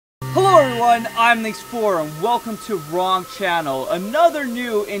Hello everyone, I'm Nix4 and welcome to Wrong Channel, another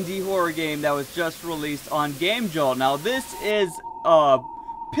new indie horror game that was just released on gamejolt. Now this is a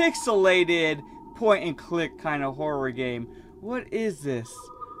pixelated point and click kind of horror game. What is this?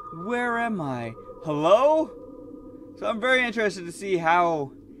 Where am I? Hello? So I'm very interested to see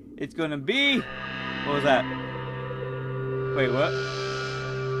how it's gonna be. What was that? Wait, what?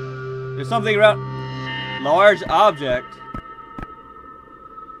 There's something around. Large object.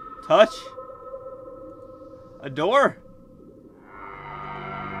 Touch? A door?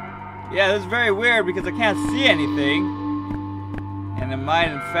 Yeah, this is very weird because I can't see anything. And it might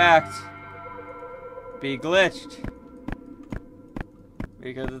in fact be glitched.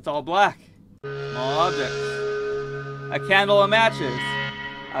 Because it's all black. Small objects. A candle and matches.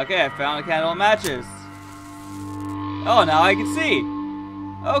 Okay, I found a candle and matches. Oh, now I can see.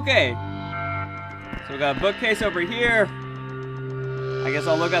 Okay. So we got a bookcase over here. I guess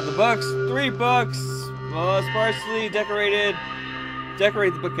I'll look at the books. 3 books. Sparsely decorated.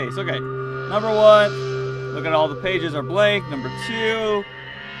 Decorate the bookcase. Okay. Number 1. Look at all the pages are blank. Number 2.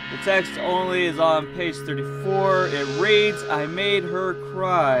 The text only is on page 34. It reads, I made her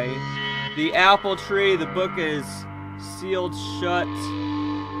cry. The apple tree. The book is sealed shut.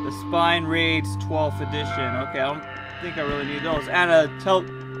 The spine reads 12th edition. Okay, I don't think I really need those. And a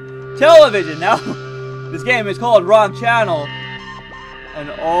television. Now, this game is called Wrong Channel. An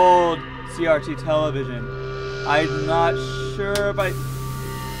old CRT television. I'm not sure if I...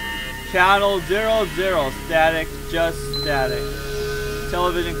 Channel 00. Static. Just static.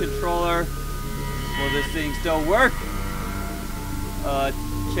 Television controller. Will this thing still work?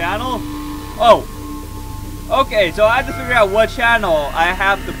 Channel? Oh! Okay, so I have to figure out what channel I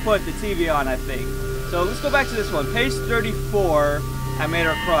have to put the TV on, I think. So let's go back to this one. Page 34. I made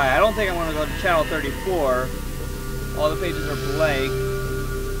her cry. I don't think I want to go to channel 34. All the pages are blank.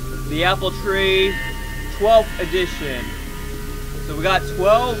 The Apple Tree, 12th edition. So we got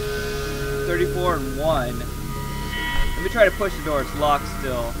 12, 34, and 1. Let me try to push the door. It's locked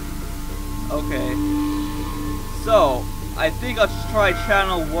still. Okay. So, I think I'll just try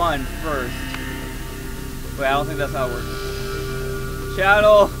channel 1 first. Wait, I don't think that's how it works.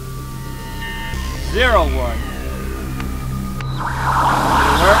 Channel 01.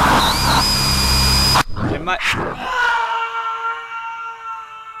 Did it work? It might...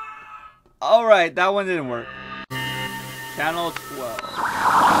 Alright, that one didn't work. Channel 12.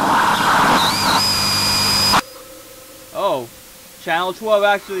 Oh, channel 12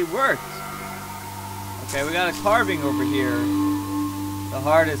 actually worked. Okay, we got a carving over here. The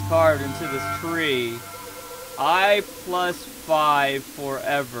heart is carved into this tree. I plus 5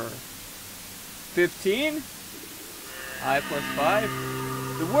 forever. 15? I plus 5?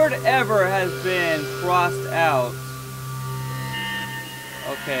 The word ever has been crossed out.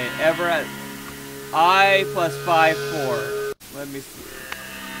 Okay, ever at I plus 5, 4. Let me see.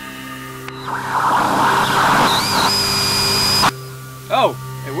 Oh,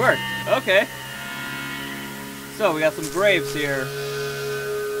 it worked. Okay. So we got some graves here.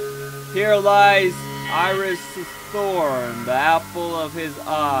 Here lies Iris' thorn, the apple of his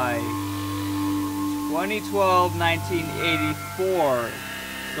eye. 2012, 1984.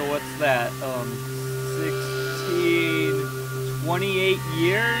 So what's that? 28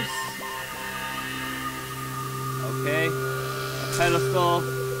 years? Okay. A pedestal.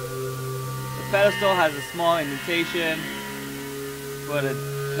 The pedestal has a small indentation, but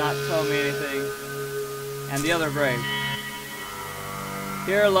it's not telling me anything. And the other grave.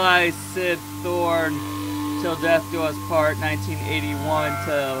 Here lies Sid Thorne, till death do us part, 1981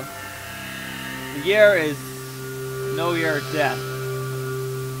 till... The year is no year of death.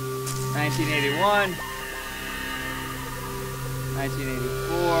 1981.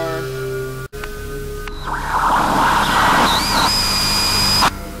 1984.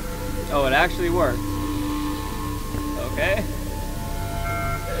 Oh, it actually worked. Okay.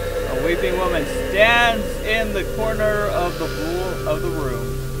 A weeping woman stands in the corner of the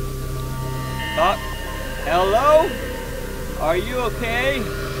room. Talk. Hello? Are you okay?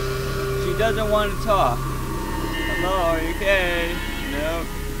 She doesn't want to talk. Hello, are you okay? Nope.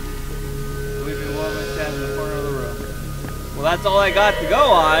 A weeping woman stands in the corner of the room. Well, that's all I got to go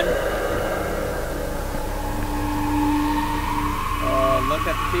on. Look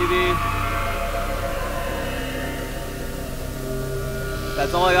at the TV.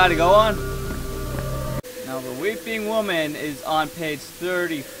 That's all I got to go on. Now, the Weeping Woman is on page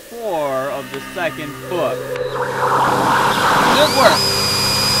 34 of the 2nd book. Good work.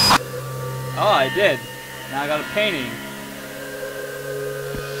 Oh, I did. Now I got a painting.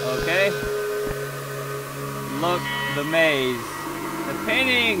 Okay. Look, the maze. The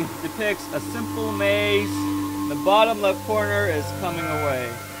painting depicts a simple maze. The bottom left corner is coming away.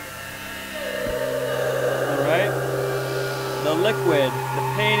 Alright. The liquid. The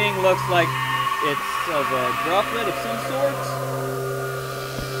painting looks like it's of a droplet of some sort.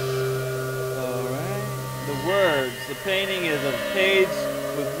 Alright. The words. The painting is a page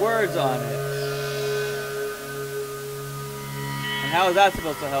with words on it. And how is that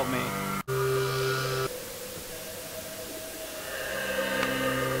supposed to help me?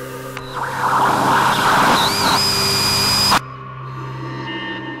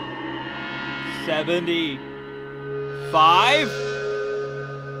 $75?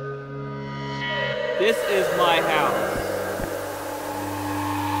 This is my house.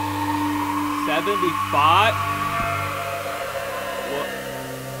 75? Well,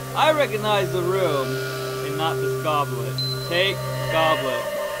 I recognize the room and not this goblet. Take goblet.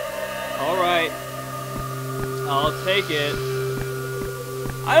 Alright. I'll take it.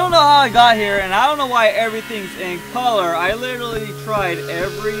 I don't know how I got here, and I don't know why everything's in color. I literally tried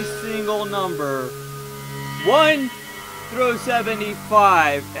every single number, 1 through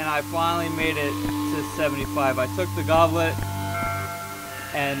 75, and I finally made it to 75. I took the goblet,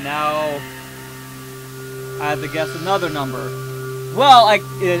 and now I have to guess another number. Well,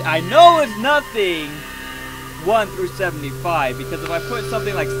 I know it's nothing 1 through 75, because if I put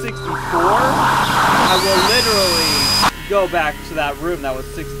something like 64, I will literally go back to that room that was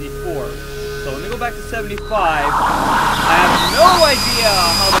 64. So let me go back to 75. I have no idea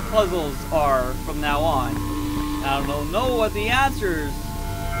how the puzzles are from now on. I don't know what the answers,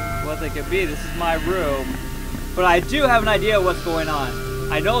 what they could be. This is my room. But I do have an idea of what's going on.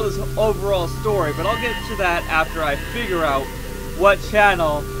 I know this overall story, but I'll get to that after I figure out what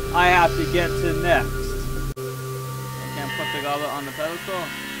channel I have to get to next. I can't put the goblet on the pedestal.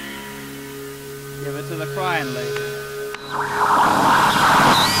 Give it to the crying lady.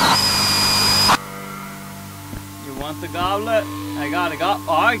 You want the goblet? I got a goblet.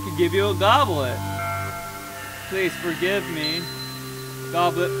 Oh, I could give you a goblet. Please forgive me.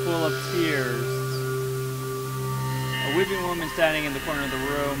 Goblet full of tears. A weeping woman standing in the corner of the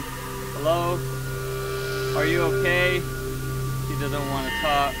room. Hello? Are you okay? She doesn't want to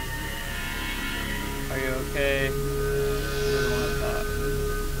talk. Are you okay? She doesn't want to talk.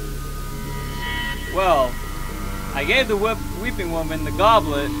 Well, I gave the weeping woman the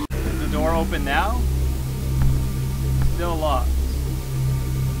goblet. Is the door open now? Still locked.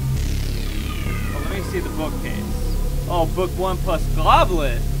 Well, let me see the bookcase. Oh, book 1 plus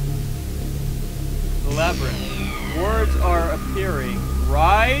goblet. The labyrinth. Words are appearing.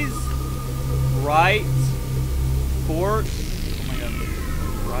 Rise. Right. Port. Oh my god.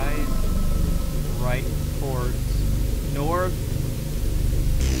 Rise. Right. Port. North.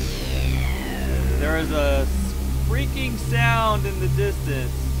 There is a freaking sound in the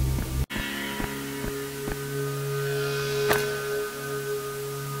distance.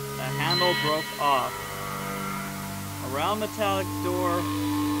 The handle broke off. Around metallic door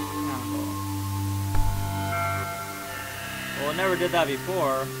handle. Well, it never did that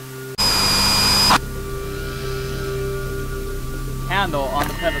before. Handle on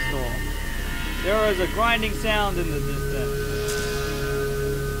the pedestal. There is a grinding sound in the distance.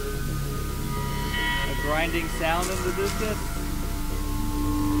 Grinding sound in the distance.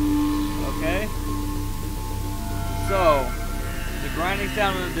 Okay. So, the grinding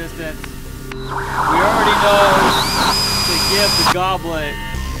sound in the distance. We already know to give the goblet.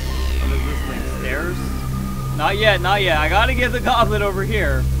 What is this thing? Stairs? Not yet, not yet. I gotta give the goblet over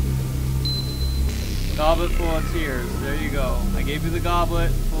here. Goblet full of tears. There you go. I gave you the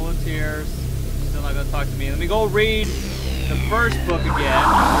goblet full of tears. Still not gonna talk to me. Let me go read the first book again.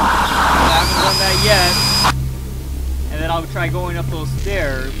 I haven't done that yet. And then I'll try going up those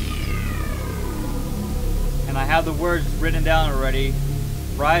stairs. And I have the words written down already.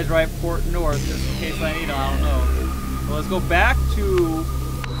 Rise, right, port, north, just in case I need them. I don't know. So let's go back to the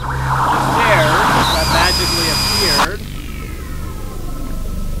stairs that magically appeared.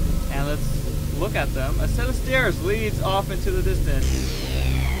 And let's look at them. A set of stairs leads off into the distance.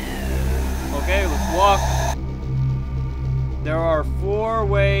 Okay, let's walk. There are 4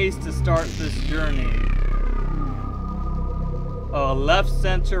 ways to start this journey. Left,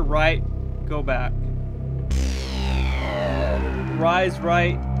 center, right, go back. Rise,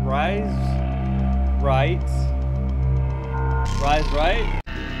 right, rise, right, rise, right.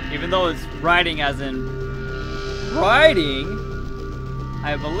 Even though it's riding as in riding,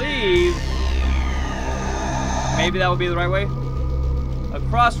 I believe maybe that would be the right way. A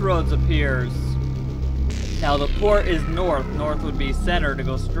crossroads appears. Now the port is north. North would be center to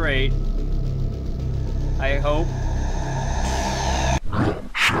go straight. I hope.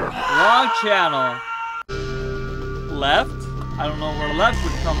 Wrong channel. Left? I don't know where left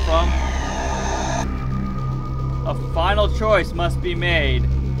would come from. A final choice must be made.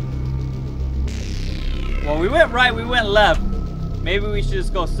 Well, we went right, we went left. Maybe we should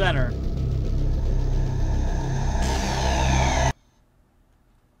just go center.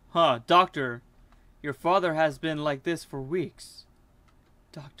 Huh, doctor. Your father has been like this for weeks.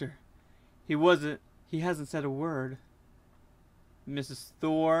 Doctor, he hasn't said a word. Mrs.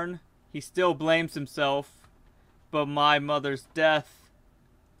 Thorne, he still blames himself. But my mother's death,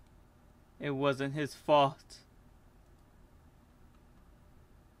 it wasn't his fault.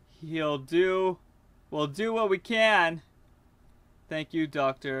 We'll do what we can. Thank you,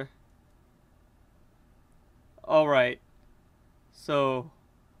 doctor. Alright. So,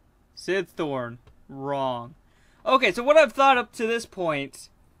 Sid Thorne. Wrong. Okay, so what I've thought up to this point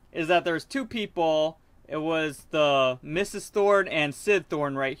is that there's two people. It was the Mrs. Thorne and Sid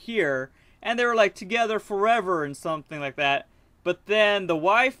Thorne right here. And they were like together forever and something like that. But then the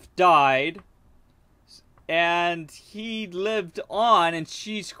wife died. And he lived on and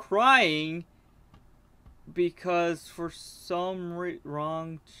she's crying. Because for some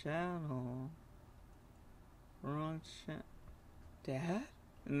wrong channel. Wrong channel. Dad?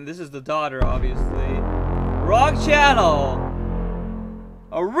 And this is the daughter, obviously. Wrong channel!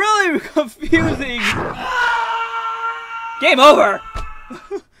 A really confusing... Game over!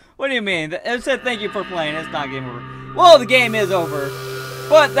 What do you mean? It said thank you for playing. It's not game over. Well, the game is over.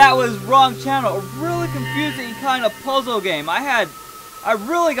 But that was wrong channel. A really confusing kind of puzzle game. I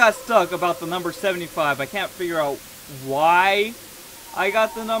really got stuck about the number 75. I can't figure out why I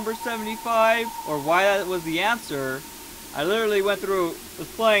got the number 75 or why that was the answer. I literally was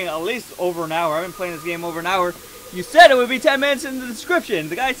playing at least over an hour. I've been playing this game over an hour. You said it would be 10 minutes in the description.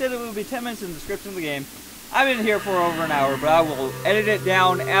 The guy said it would be 10 minutes in the description of the game. I've been here for over an hour, but I will edit it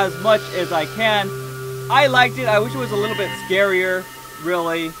down as much as I can. I liked it. I wish it was a little bit scarier,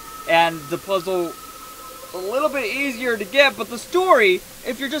 really, and the puzzle a little bit easier to get. But the story,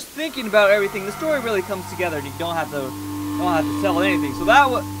 if you're just thinking about everything, the story really comes together, and you don't have to tell anything. So that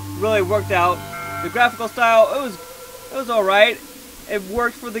really worked out. The graphical style, it was all right. It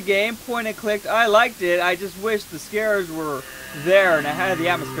worked for the game, point and clicked. I liked it. I just wish the scares were there and it had the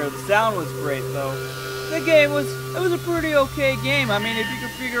atmosphere. The sound was great, though. The game was a pretty okay game. I mean, if you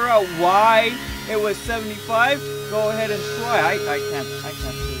could figure out why it was 75, go ahead and try. I can't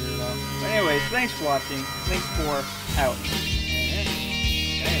figure it out. But anyways, thanks for watching. Thanks for out.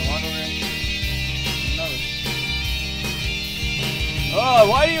 Hey, walk over here. Oh,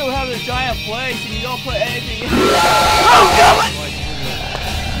 why do you have a giant place and you don't put anything in? Oh, God!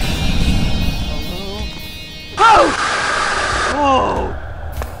 Hello?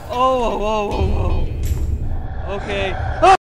 Oh! Whoa! Oh! Okay.